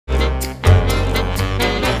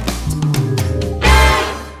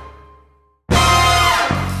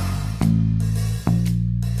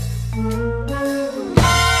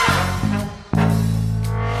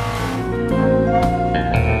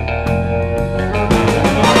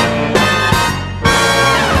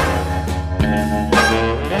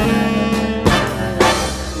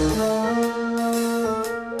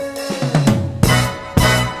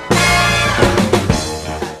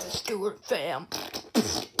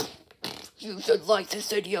You should like this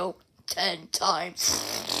video 10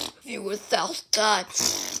 times. If you were 1,000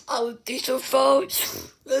 times, I would be surprised.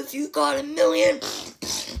 If you got 1,000,000,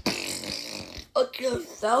 I'll get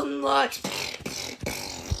 1,000 likes.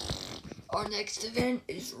 Our next event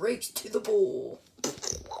is Race to the Bowl.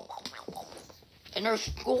 And our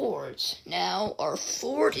scores now are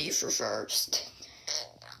 40 for first,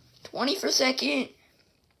 20 for second,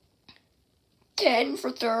 10 for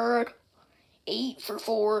third, 8 for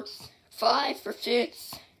fourth, 5 for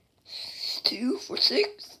sixth, 2 for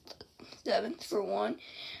sixth, 7 for 1,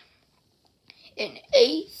 and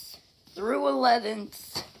 8th through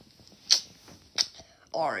 11th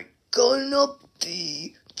are gonna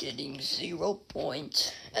be getting 0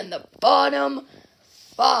 points, and the bottom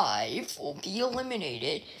 5 will be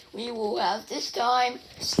eliminated. We will have this time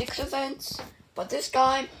 6 events, but this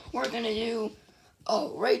time we're gonna do a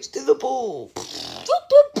Race to the Bowl.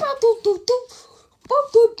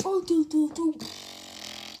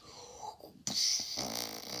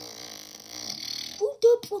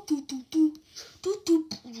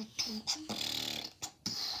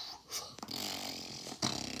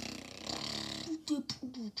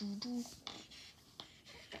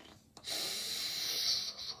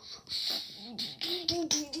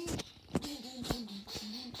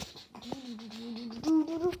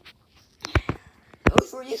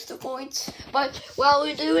 Those were just the points, but while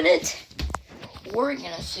we're doing it, we're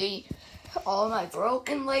gonna see all my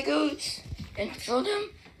broken Legos and show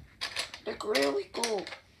them they're really cool.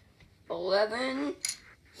 11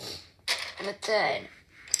 and a 10.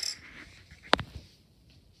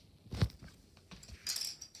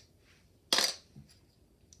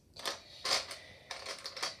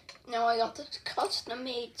 Now I got this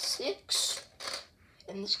custom-made 6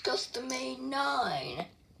 and this custom-made 9.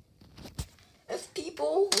 If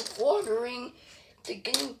people were wondering, the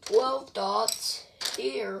game 12 dots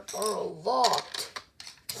here are locked.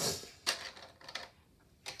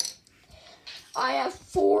 I have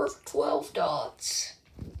 4 12 dots.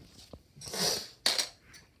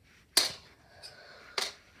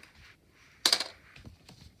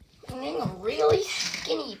 And then a really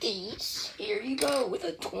skinny piece. Here you go with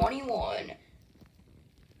a 21.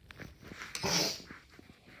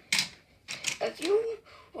 If you're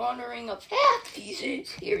wondering of half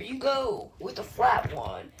pieces, here you go with a flat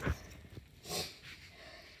one.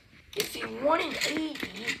 If you want an 80,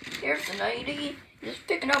 here's an 80. Just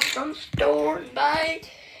pick it up from the store and buy it,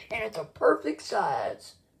 and it's a perfect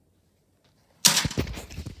size.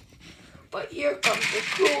 But here comes the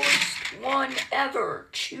coolest one ever,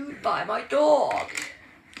 chewed by my dog.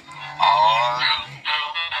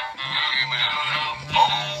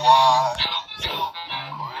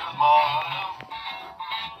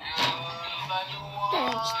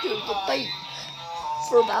 Let's do the bait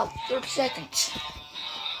for about 30 seconds.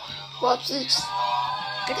 Watch this.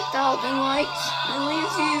 Get 1,000 likes, million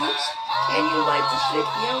views. Can you like this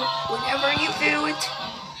video whenever you view it?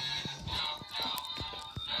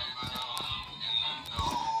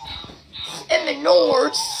 In the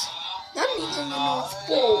North. That means in the North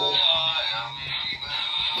Pole.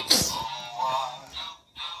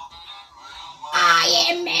 I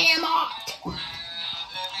am Mammoth.